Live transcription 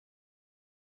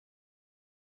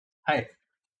Hi,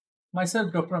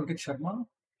 myself Dr. Ankit Sharma.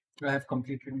 I have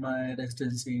completed my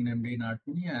residency in MD in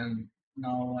Anatomy and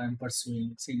now I am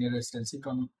pursuing senior residency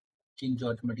from King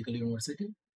George Medical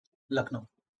University, Lucknow.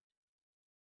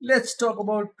 Let's talk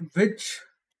about which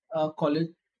college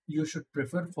you should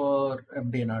prefer for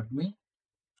MD Anatomy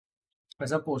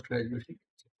as a postgraduate.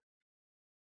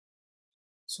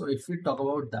 So, if we talk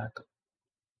about that,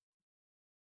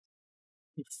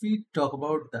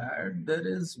 there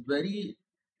is very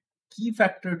key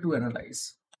factor to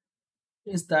analyze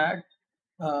is that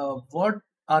what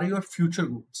are your future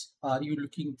goals? Are you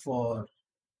looking for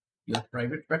your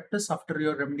private practice after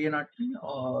your MD and RT,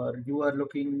 or you are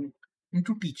looking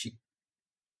into teaching?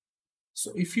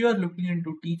 So, if you are looking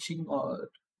into teaching or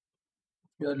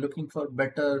you are looking for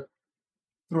better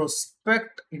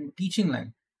prospect in teaching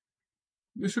line,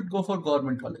 you should go for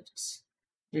government colleges.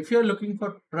 If you are looking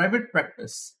for private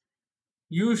practice,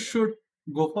 you should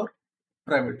go for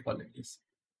private colleges.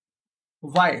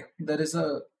 Why? There is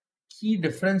a key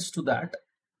difference to that.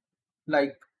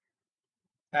 Like,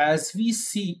 as we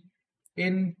see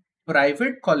in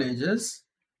private colleges,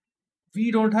 we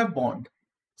don't have bond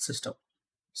system.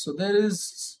 So there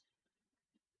is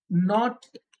not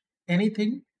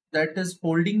anything that is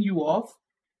holding you off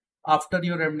after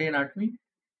your MD anatomy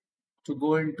to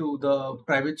go into the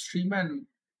private stream and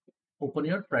open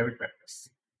your private practice.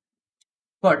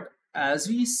 But as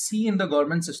we see in the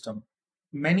government system,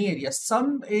 many areas,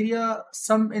 some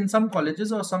in some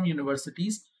colleges or some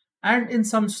universities, and in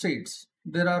some states,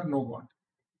 there are no bond.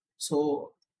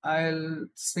 So I'll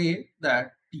say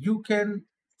that you can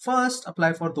first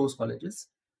apply for those colleges.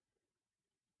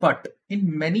 But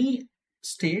in many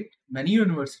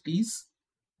universities,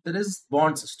 there is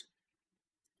bond system.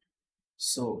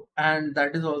 So, and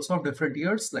that is also of different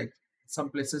years. Like some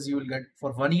places you will get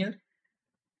for 1 year,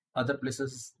 other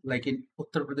places like in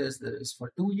Uttar Pradesh there is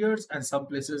for 2 years, and some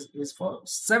places is for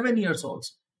 7 years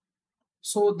also.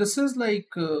 So this is like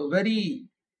very,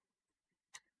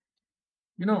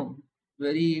 you know,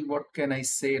 very, what can I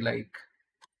say, like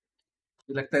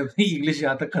लगता है मेरी English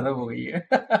यहाँ तक खत्म हो गई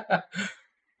है.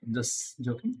 Just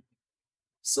joking.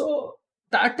 So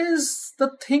that is the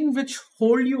thing which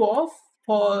hold you off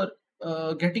for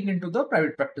getting into the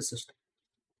private practice system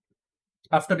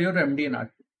after your MD and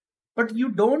RT. But you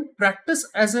don't practice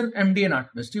as an MD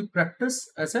anatomist. You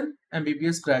practice as an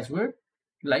MBBS graduate,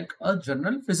 like a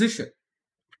general physician,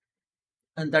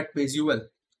 and that pays you well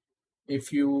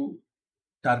if you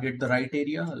target the right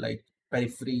area, like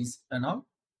peripheries and all.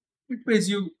 It pays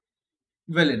you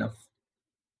well enough.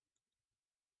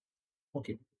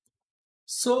 Okay.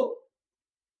 So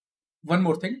one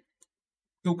more thing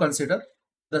to consider: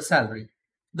 the salary,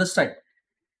 the stipend.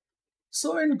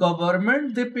 So in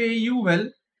government, they pay you well.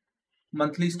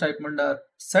 Monthly stipend are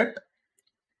set,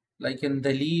 like in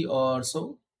Delhi or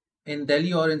so. In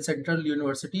Delhi or in central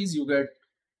universities, you get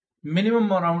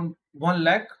minimum around 1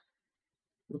 lakh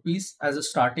rupees as a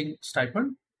starting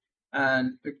stipend,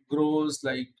 and it grows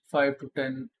like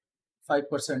 5%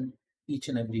 each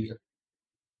and every year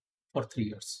for 3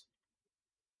 years.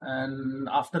 And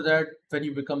after that, when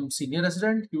you become senior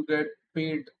resident, you get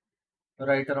paid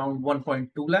right around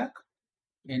 1.2 lakh.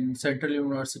 In central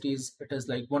universities, it is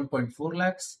like 1.4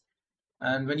 lakhs.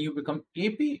 And when you become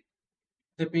AP,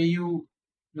 they pay you,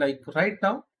 like right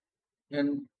now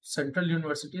in central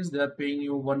universities, they are paying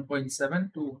you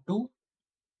 1.7 to 2,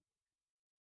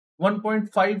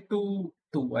 1.5 to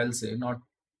 2, I'll say, not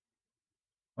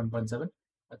 1.7.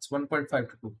 That's 1.5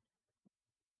 to 2.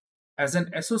 As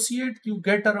an associate, you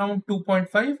get around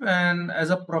 2.5, and as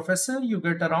a professor, you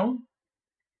get around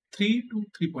 3 to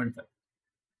 3.5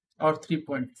 or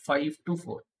 3.5 to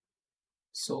 4.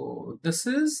 So this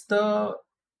is the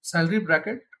salary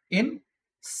bracket in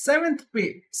seventh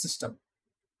pay system,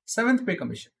 seventh pay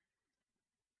commission.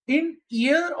 In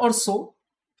year or so,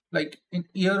 like in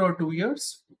year or 2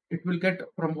 years, it will get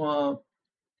from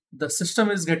the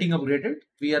system is getting upgraded.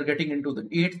 We are getting into the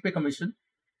eighth pay commission,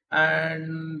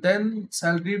 and then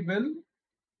salary will,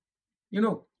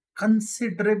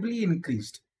 considerably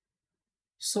increased.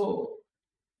 So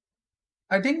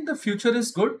I think the future is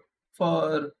good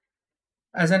for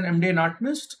as an MD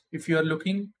anatomist if you are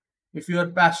looking, if you are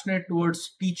passionate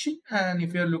towards teaching, and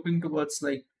if you are looking towards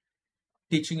like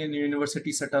teaching in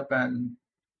university setup, and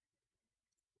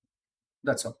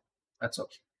that's all. That's all.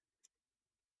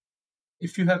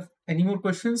 If you have any more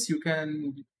questions, you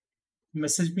can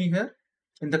message me here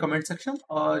in the comment section,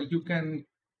 or you can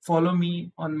follow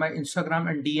me on my Instagram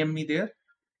and DM me there.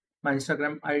 My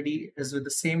Instagram ID is with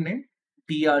the same name,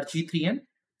 TRG3N.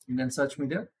 You can search me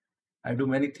there. I do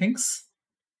many things.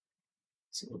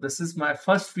 So this is my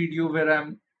first video where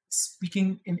I'm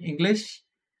speaking in English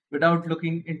without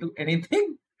looking into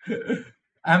anything.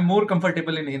 I'm more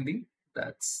comfortable in Hindi.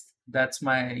 That's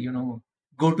my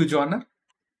go-to genre.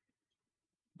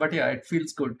 But yeah, it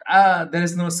feels good. There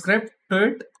is no script to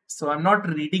it, so I'm not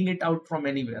reading it out from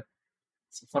anywhere.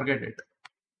 So forget it.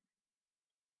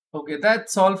 Okay,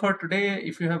 that's all for today.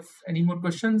 If you have any more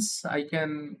questions, I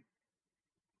can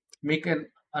make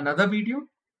another video.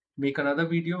 Make another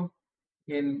video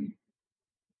in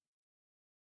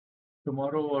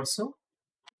tomorrow or so.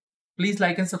 Please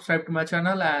like and subscribe to my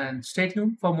channel and stay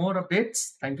tuned for more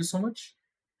updates. Thank you so much.